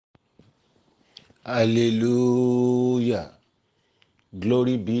Hallelujah.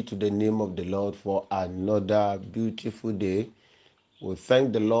 Glory be to the name of the Lord for another beautiful day. We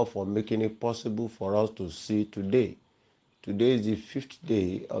thank the Lord for making it possible for us to see today. Today is the fifth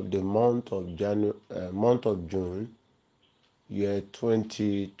day of the month of June, year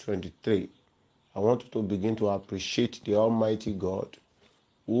 2023. I want you to begin to appreciate the Almighty God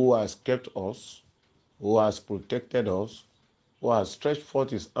who has kept us, who has protected us, who has stretched forth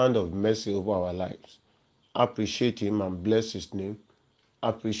his hand of mercy over our lives. Appreciate him and bless his name.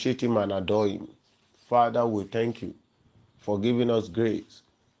 Appreciate him and adore him. Father, we thank you for giving us grace.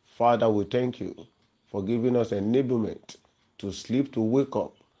 Father, we thank you for giving us enablement to sleep, to wake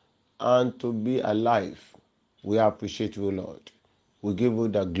up, and to be alive. We appreciate you, Lord. We give you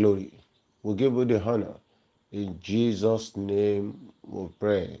the glory. We give you the honor. In Jesus' name we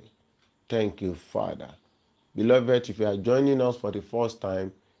pray. Thank you, Father. Beloved, if you are joining us for the first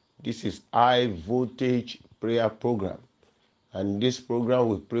time, this is High Voltage Prayer Program. And this program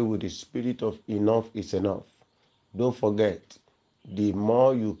we pray with the spirit of enough is enough. Don't forget, the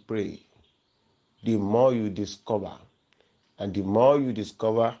more you pray, the more you discover. And the more you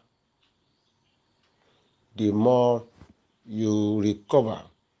discover, the more you recover.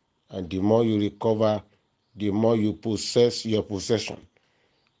 And the more you recover, the more you possess your possession.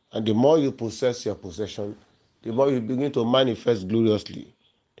 And the more you possess your possession, the more you begin to manifest gloriously.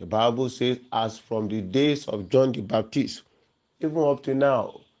 The Bible says, as from the days of John the Baptist, even up to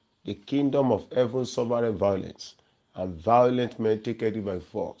now, the kingdom of heaven suffereth violence, and violent men take it by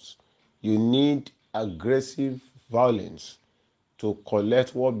force. You need aggressive violence to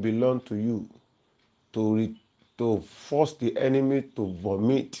collect what belongs to you, to force the enemy to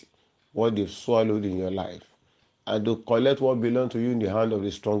vomit what they've swallowed in your life, and to collect what belongs to you in the hand of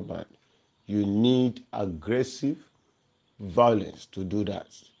the strong man. You need aggressive violence to do that.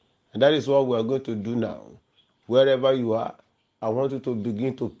 And that is what we are going to do now. Wherever you are, I want you to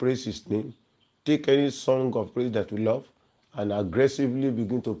begin to praise his name. Take any song of praise that you love and aggressively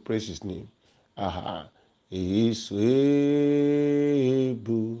begin to praise his name. Aha. He is able,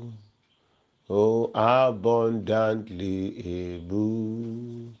 oh, abundantly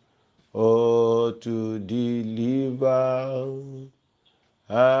able, oh, to deliver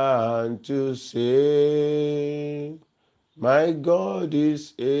and to save. My God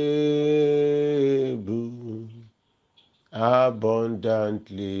is able,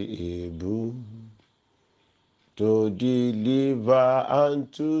 abundantly able, to deliver and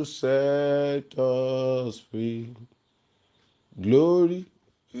to set us free. Glory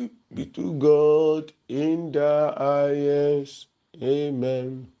be to God in the highest.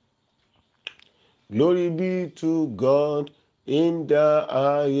 Amen. Glory be to God in the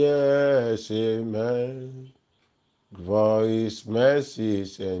highest. Amen. For his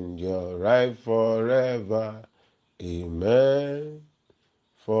mercies endure right forever. Amen.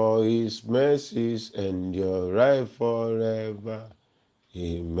 For his mercies endure right forever.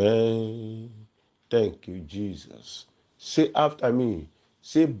 Amen. Thank you, Jesus. Say after me.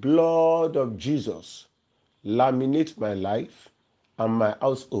 Say, blood of Jesus, laminate my life and my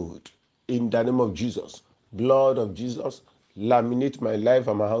household. In the name of Jesus. Blood of Jesus, laminate my life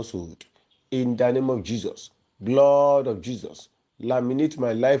and my household. In the name of Jesus. Blood of Jesus, laminate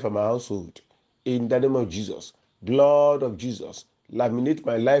my life and my household. In the name of Jesus. Blood of Jesus, laminate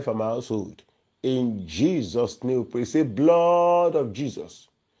my life and my household. In Jesus' name we pray. Say, blood of Jesus,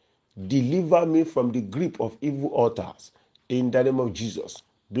 deliver me from the grip of evil altars. In the name of Jesus.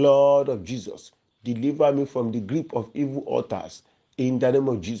 Blood of Jesus, deliver me from the grip of evil altars. In the name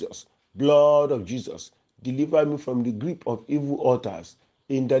of Jesus. Blood of Jesus, deliver me from the grip of evil altars.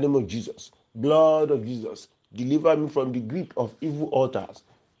 In the name of Jesus. Blood of Jesus, deliver me from the grip of evil altars.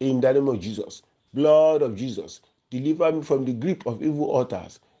 In the name of Jesus. Blood of Jesus, deliver me from the grip of evil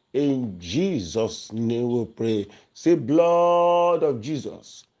altars. In Jesus' name we pray. Say, blood of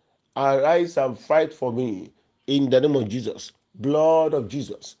Jesus, arise and fight for me. In the name of Jesus. Blood of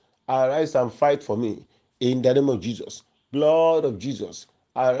Jesus, arise and fight for me. In the name of Jesus. Blood of Jesus,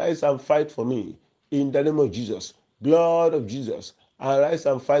 arise and fight for me. In the name of Jesus. Blood of Jesus, arise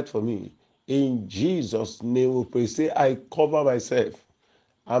and fight for me. In Jesus' name we pray. Say, I cover myself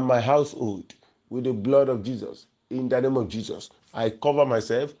and my household with the blood of Jesus. In the name of Jesus, I cover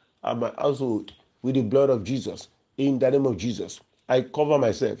myself and my household with the blood of Jesus. In the name of Jesus, I cover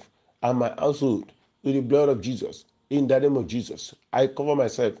myself and my household with the blood of Jesus. In the name of Jesus, I cover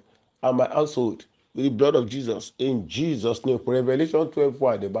myself and my household with the blood of Jesus. In Jesus' name. Revelation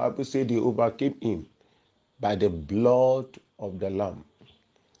 12:1, the Bible says they overcame him by the blood of the Lamb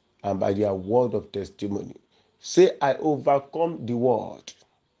and by their word of testimony. Say, I overcome the world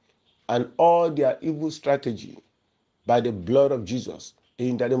and all their evil strategy by the blood of Jesus.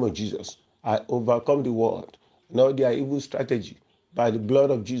 In the name of Jesus, I overcome the world and all their evil strategy by the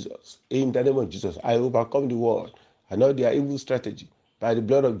blood of Jesus. In the name of Jesus, I overcome the world and all their evil strategy by the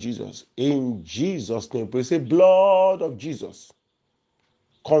blood of Jesus. In Jesus' name, pray. Say, blood of Jesus,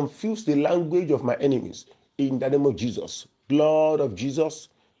 confuse the language of my enemies. In the name of Jesus, blood of Jesus,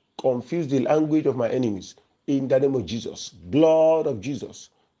 confuse the language of my enemies. In the name of Jesus, blood of Jesus,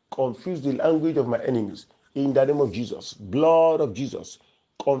 confuse the language of my enemies. In the name of Jesus, blood of Jesus,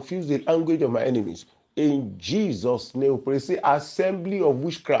 confuse the language of my enemies. In Jesus' name, pray. Say, assembly of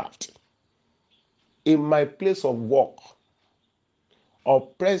witchcraft in my place of work,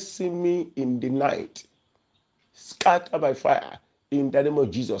 oppressing me in the night, scatter by fire in the name of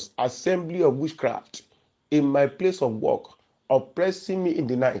Jesus. Assembly of witchcraft in my place of work, oppressing me in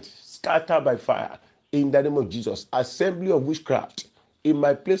the night, scatter by fire in the name of Jesus. Assembly of witchcraft in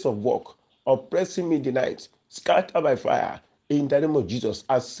my place of work, oppressing me in the night, scatter by fire in the name of Jesus.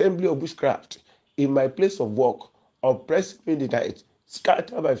 Assembly of witchcraft in my place of work, oppressing me in the night,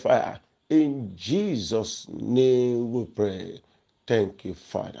 scatter by fire. In Jesus' name we pray. Thank you,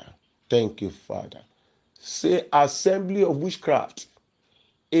 Father. Thank you, Father. Say, assembly of witchcraft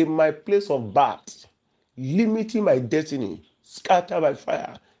in my place of birth, limiting my destiny, scatter by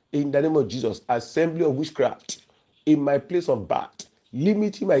fire in the name of Jesus. Assembly of witchcraft in my place of birth,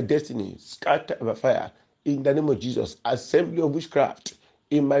 limiting my destiny, scatter by fire in the name of Jesus. Assembly of witchcraft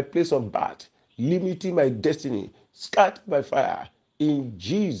in my place of birth, limiting my destiny, scatter by fire in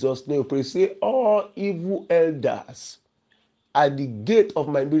Jesus' name. Pray. Say, all evil elders at the gate of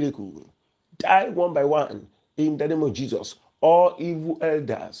my miracle, die one by one in the name of Jesus. All evil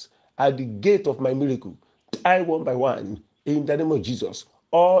elders at the gate of my miracle, die one by one in the name of Jesus.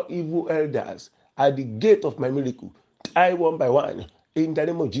 All evil elders at the gate of my miracle, die one by one in the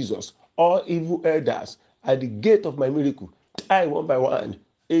name of Jesus. All evil elders at the gate of my miracle, die one by one.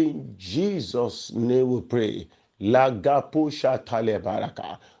 In Jesus' name we pray. Lagaposha tale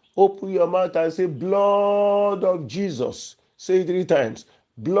baraka. Open your mouth and say, blood of Jesus. Say it 3 times.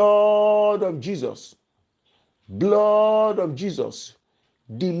 Blood of Jesus. Blood of Jesus.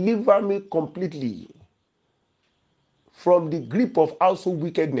 Deliver me completely from the grip of household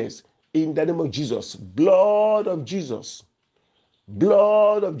wickedness in the name of Jesus. Blood of Jesus.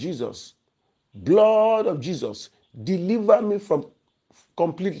 Blood of Jesus. Blood of Jesus. Deliver me from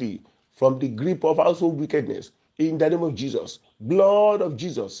completely from the grip of household wickedness in the name of Jesus. Blood of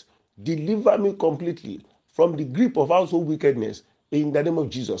Jesus, deliver me completely from the grip of household wickedness in the name of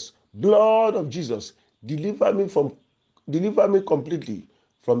Jesus. Blood of Jesus, deliver me completely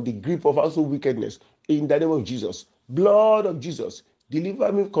from the grip of household wickedness in the name of Jesus. Blood of Jesus,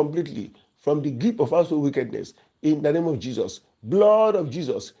 deliver me completely from the grip of household wickedness in the name of Jesus. Blood of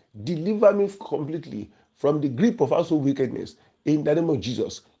Jesus, deliver me completely from the grip of household wickedness in the name of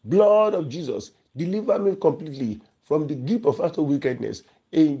Jesus. Blood of Jesus, deliver me completely from the grip of household wickedness.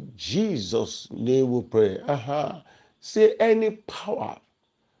 In Jesus' name we pray. Say, any power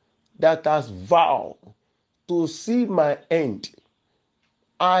that has vowed to see my end,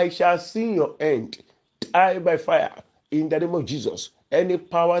 I shall see your end. Die by fire in the name of Jesus. Any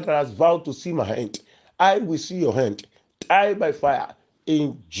power that has vowed to see my hand, I will see your hand. Die by fire.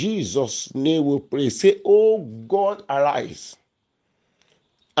 In Jesus' name we pray. Say, oh God, arise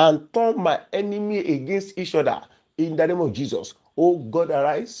and turn my enemy against each other in the name of Jesus. Oh God,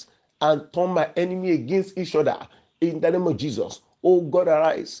 arise and turn my enemy against each other in the name of Jesus. Oh God,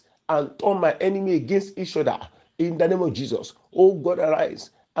 arise and turn my enemy against each other in the name of Jesus. Oh God,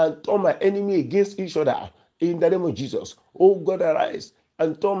 arise and turn my enemy against each other in the name of Jesus. Oh God, arise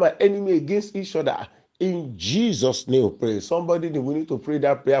and turn my enemy against each other in Jesus' name. Pray. Somebody, we need to pray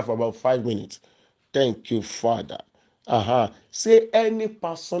that prayer for about 5 minutes. Thank you, Father. Say, any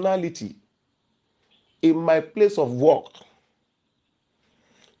personality in my place of work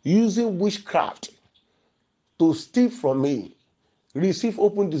using witchcraft to steal from me, receive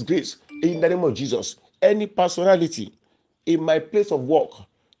open disgrace in the name of Jesus. Any personality in my place of work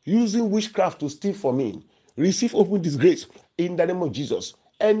using witchcraft to steal from me, receive open disgrace in the name of Jesus.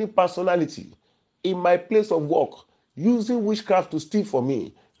 Any personality in my place of work using witchcraft to steal from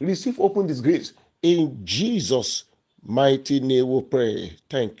me, receive open disgrace in Jesus' mighty name we pray.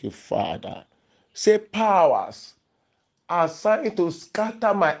 Thank you, Father. Say, powers assigned to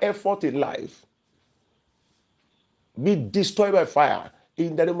scatter my effort in life, be destroyed by fire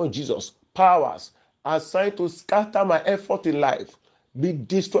in the name of Jesus. Powers assigned to scatter my effort in life, be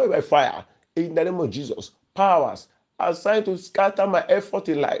destroyed by fire in the name of Jesus. Powers assigned to scatter my effort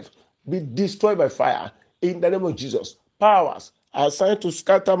in life, be destroyed by fire in the name of Jesus. Powers assigned to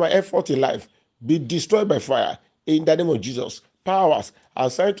scatter my effort in life be destroyed by fire in the name of Jesus. Powers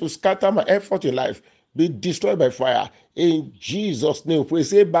assigned to scatter my effort in life be destroyed by fire in Jesus' name. We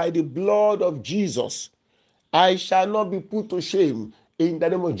say, by the blood of Jesus, I shall not be put to shame in the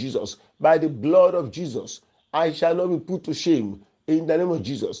name of Jesus. By the blood of Jesus, I shall not be put to shame in the name of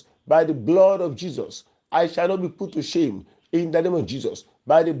Jesus. By the blood of Jesus, I shall not be put to shame in the name of Jesus.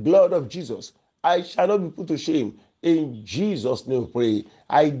 By the blood of Jesus, I shall not be put to shame. In Jesus' name, pray.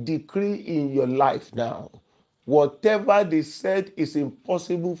 I decree in your life now, whatever they said is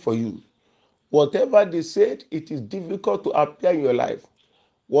impossible for you, whatever they said it is difficult to appear in your life,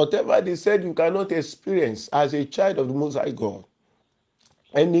 whatever they said you cannot experience as a child of the Most High God,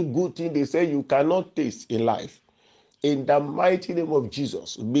 any good thing they say you cannot taste in life, in the mighty name of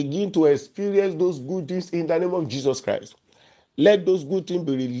Jesus, begin to experience those good things in the name of Jesus Christ. Let those good things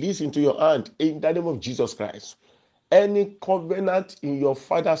be released into your hand in the name of Jesus Christ. Any covenant in your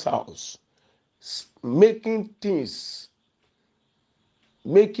father's house, making good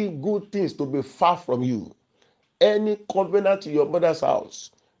things to be far from you, any covenant in your mother's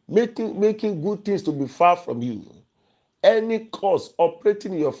house, making good things to be far from you, any cause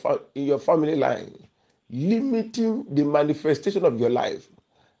operating in your family line, limiting the manifestation of your life,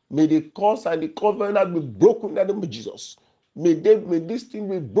 may the cause and the covenant be broken in the name of Jesus. May this thing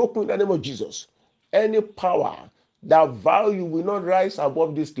be broken in the name of Jesus. Any power that value will not rise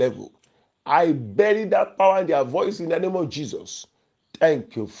above this level, I bury that power in their voice in the name of Jesus.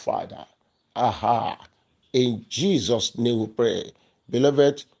 Thank you, Father. Aha. In Jesus' name we pray.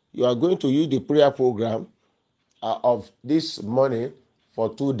 Beloved, you are going to use the prayer program of this morning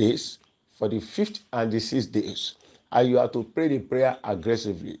for 2 days, for the 5th and the 6th days. And you have to pray the prayer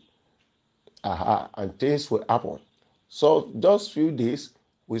aggressively. And things will happen. So just few days,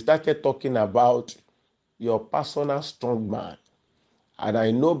 we started talking about your personal strong man. And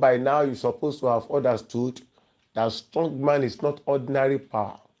I know by now you're supposed to have understood that strong man is not ordinary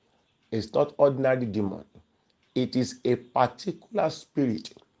power. It's not ordinary demon. It is a particular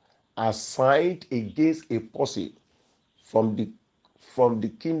spirit assigned against a person from the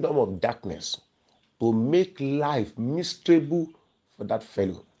kingdom of darkness to make life miserable for that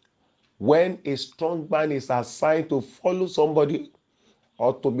fellow. When a strong man is assigned to follow somebody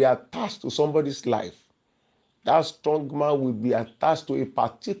or to be attached to somebody's life, that strong man will be attached to a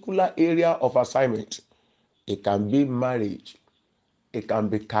particular area of assignment. It can be marriage, it can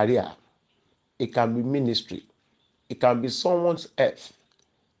be career, it can be ministry, it can be someone's health,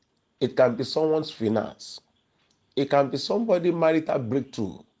 it can be someone's finance, it can be somebody's marital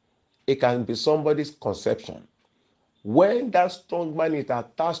breakthrough, it can be somebody's conception. When that strong man is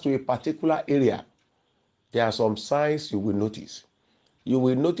attached to a particular area, there are some signs you will notice. You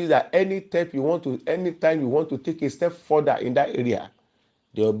will notice that anytime you want to take a step further in that area,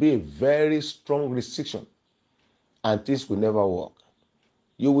 there will be a very strong restriction and things will never work.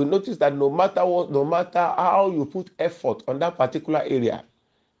 You will notice that no matter how you put effort on that particular area,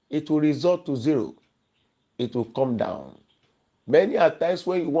 it will result to zero. It will come down. Many are times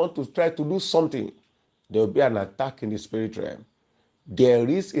when you want to try to do something, there will be an attack in the spirit realm. There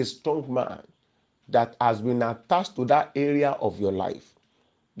is a strong man that has been attached to that area of your life.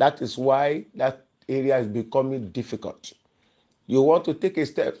 That is why that area is becoming difficult. You want to take a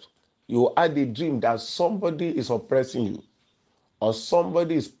step, you had a dream that somebody is oppressing you or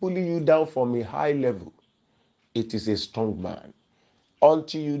somebody is pulling you down from a high level. It is a strong man.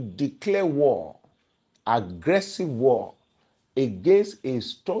 Until you declare war, aggressive war, against a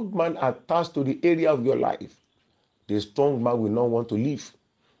strong man attached to the area of your life, the strong man will not want to leave,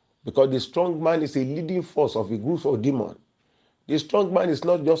 because the strong man is a leading force of a group of demons. The strong man is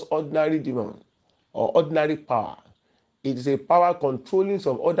not just ordinary demon or ordinary power. It is a power controlling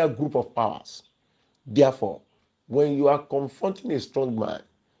some other group of powers. Therefore, when you are confronting a strong man,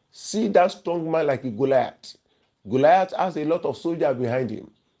 see that strong man like a Goliath. Goliath has a lot of soldiers behind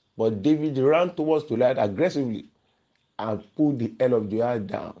him, but David ran towards Goliath aggressively and pulled the head of Goliath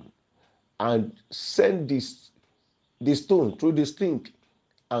down and sent the stone through the sling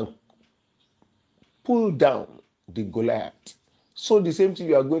and pulled down the Goliath. So the same thing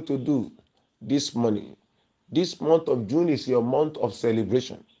you are going to do this morning. This month of June is your month of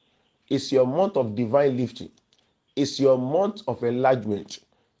celebration. It's your month of divine lifting. It's your month of enlargement.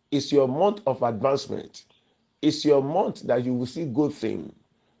 It's your month of advancement. It's your month that you will see good things.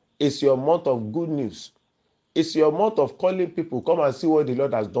 It's your month of good news. It's your month of calling people, come and see what the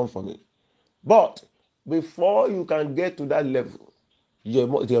Lord has done for me. But before you can get to that level,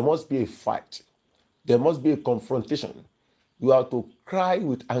 there must be a fight. There must be a confrontation. You have to cry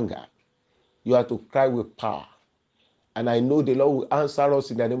with anger. You have to cry with power. And I know the Lord will answer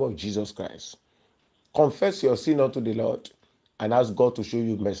us in the name of Jesus Christ. Confess your sin unto the Lord and ask God to show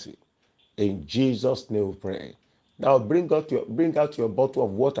you mercy. In Jesus' name we pray. Now bring out your bottle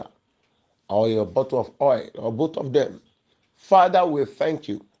of water or your bottle of oil or both of them. Father, we thank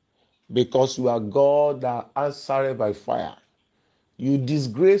you because you are God that answered by fire. You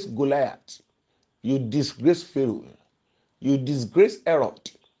disgrace Goliath. You disgrace Pharaoh. You disgrace Herod.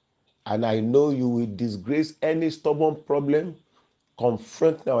 And I know you will disgrace any stubborn problem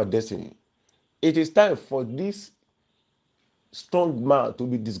confronting our destiny. It is time for this strong man to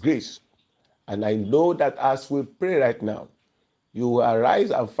be disgraced. And I know that as we pray right now, you will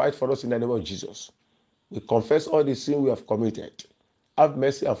arise and fight for us in the name of Jesus. We confess all the sin we have committed. Have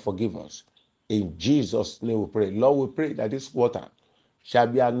mercy and forgive us. In Jesus' name we pray. Lord, we pray that this water shall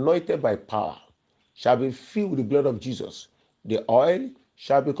be anointed by power, shall be filled with the blood of Jesus. The oil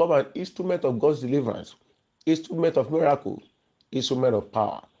shall become an instrument of God's deliverance, instrument of miracle, instrument of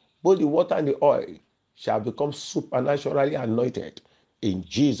power. Both the water and the oil shall become supernaturally anointed. In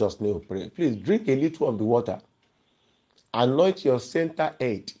Jesus' name we pray. Please drink a little of the water. Anoint your center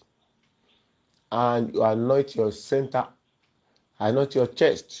head and you anoint your center, anoint your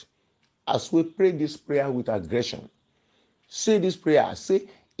chest. As we pray this prayer with aggression, say this prayer, say,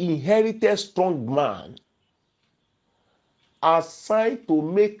 inherited strong man assigned to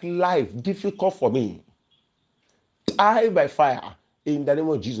make life difficult for me, die by fire in the name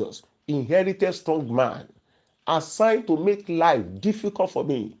of Jesus. Inherited strong man assigned to make life difficult for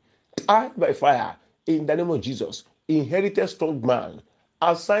me, die by fire in the name of Jesus. Inherited strong man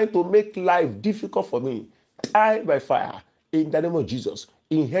assigned to make life difficult for me, die by fire in the name of Jesus.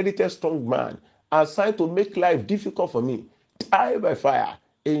 Inherited strong man assigned to make life difficult for me, die by fire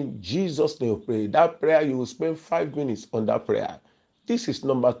in Jesus' name. Pray that prayer. You will spend 5 minutes on that prayer. This is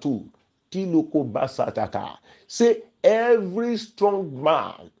number 2. Tiloko basataka. Say, every strong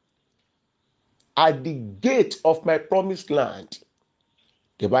man at the gate of my promised land.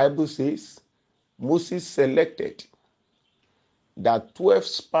 The Bible says Moses selected that 12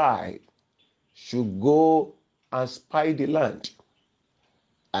 spies should go and spy the land.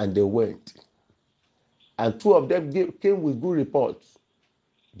 And they went. And 2 of them came with good reports,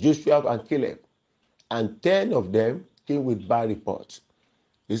 Joshua and Caleb. And 10 of them came with bad reports.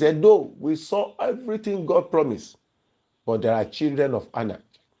 He said, no, we saw everything God promised, but there are children of Anak.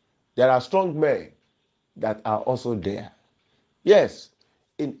 There are strong men that are also there. Yes,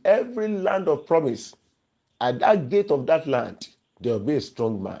 in every land of promise, at that gate of that land, there will be a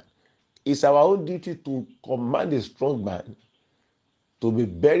strong man. It's our own duty to command a strong man to be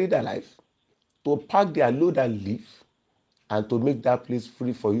buried alive, to pack their load and leave, and to make that place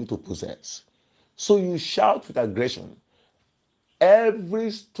free for you to possess. So you shout with aggression,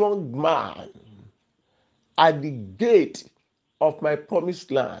 every strong man at the gate of my promised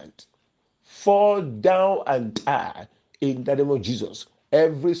land, fall down and die in the name of Jesus.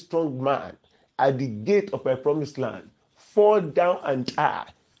 Every strong man at the gate of my promised land, fall down and die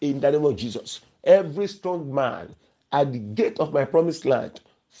in the name of Jesus. Every strong man at the gate of my promised land,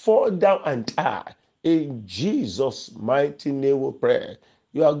 fall down and die in Jesus' mighty name we pray.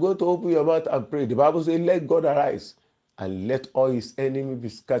 You are going to open your mouth and pray. The Bible says, let God arise and let all his enemies be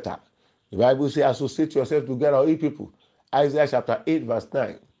scattered. The Bible says, associate yourself together, all ye people. Isaiah chapter 8 verse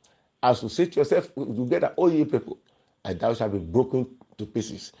 9. Associate yourself together, all ye people, and thou shalt be broken to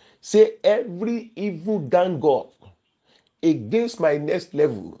pieces. Say, every evil gang up against my next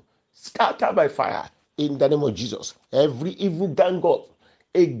level, scatter by fire in the name of Jesus. Every evil gang up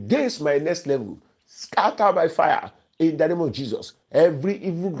against my next level, scatter by fire in the name of Jesus. Every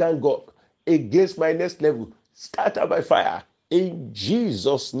evil gang up against my next level, scatter by fire in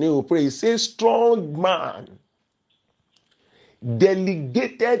Jesus' name we pray. Say, strong man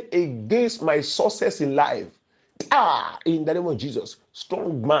delegated against my success in life, in the name of Jesus.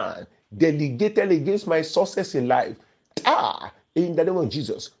 Strong man delegated against my success in life, in the name of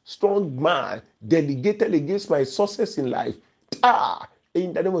Jesus. Strong man delegated against my success in life,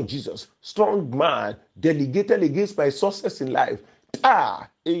 in the name of Jesus. Strong man delegated against my success in life,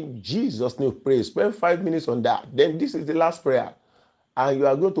 in Jesus' name pray. Spend 5 minutes on that. Then this is the last prayer, and you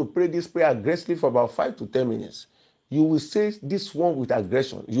are going to pray this prayer aggressively for about 5 to 10 minutes. You will say this one with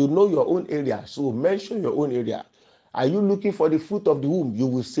aggression. You know your own area, so mention your own area. Are you looking for the fruit of the womb? You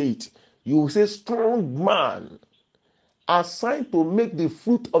will say it. You will say, strong man assigned to make the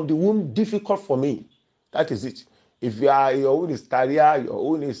fruit of the womb difficult for me. That is it. If your own is career, your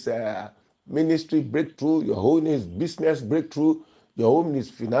own is ministry breakthrough, your own is business breakthrough, your own is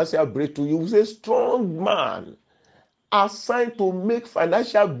financial breakthrough, you will say, strong man assigned to make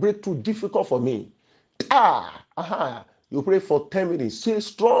financial breakthrough difficult for me. You pray for 10 minutes. Say,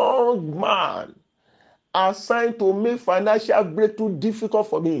 strong man assigned to make financial breakthrough difficult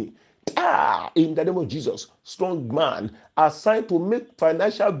for me. In the name of Jesus, strong man assigned to make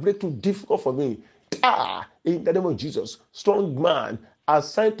financial breakthrough difficult for me. In the name of Jesus, strong man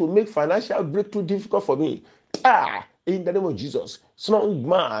assigned to make financial breakthrough difficult for me. In the name of Jesus, strong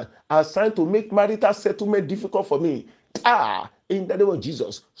man assigned to make marital settlement difficult for me. In the name of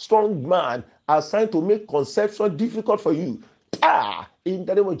Jesus, strong man assigned to make conception difficult for you. In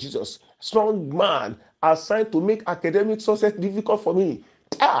the name of Jesus, strong man assigned to make academic success difficult for me.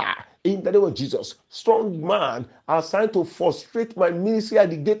 In the name of Jesus, strong man assigned to frustrate my ministry at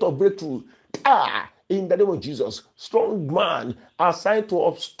the gate of breakthrough. In the name of Jesus, strong man assigned to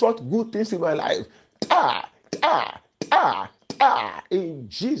obstruct good things in my life. In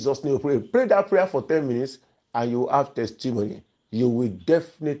Jesus' name, pray that prayer for 10 minutes and you will have testimony. You will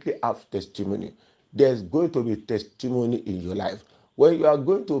definitely have testimony. There's going to be testimony in your life. When you are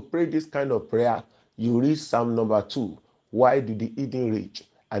going to pray this kind of prayer, you read Psalm number 2. Why did the Eden rage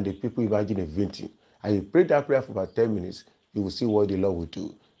and the people imagine a venting? And you pray that prayer for about 10 minutes, you will see what the Lord will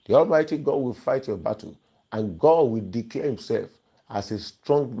do. The Almighty God will fight your battle, and God will declare himself as a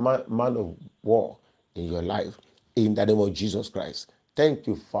strong man of war in your life. In the name of Jesus Christ. Thank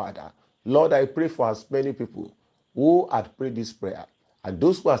you, Father. Lord, I pray for as many people who had prayed this prayer, and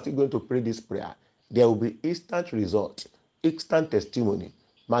those who are still going to pray this prayer, there will be instant result, instant testimony,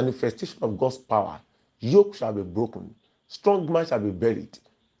 manifestation of God's power. Yoke shall be broken, strong man shall be buried,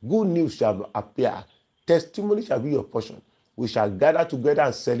 good news shall appear, testimony shall be your portion. We shall gather together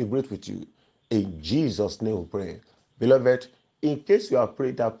and celebrate with you. In Jesus' name we pray. Beloved, in case you have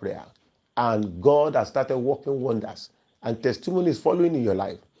prayed that prayer and God has started working wonders and testimony is following in your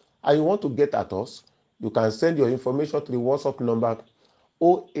life, and you want to get at us, you can send your information to the WhatsApp number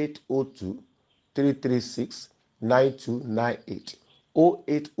 0802 336 9298.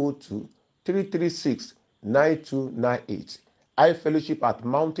 0802 336 9298. I fellowship at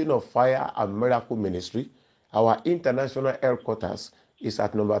Mountain of Fire and Miracle Ministry. Our international headquarters is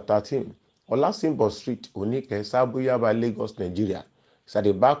at number 13, Olasimbo Street, Onike, Sabuyaba, Lagos, Nigeria. It's at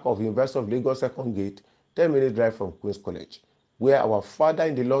the back of University of Lagos Second Gate, 10-minute drive from Queen's College, where our Father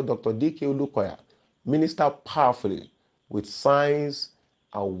in the Lord, Dr. D.K. Olukoya, minister powerfully with signs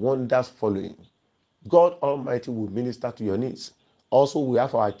and wonders following. God Almighty will minister to your needs. Also, we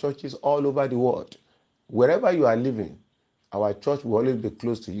have our churches all over the world. Wherever you are living, our church will always be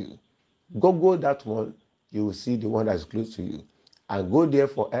close to you. Go that one, you will see the one that is close to you. And go there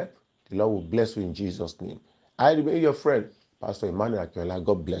for help. The Lord will bless you in Jesus' name. I remain your friend, Pastor Emmanuel Akinola.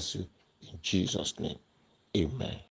 God bless you in Jesus' name. Amen.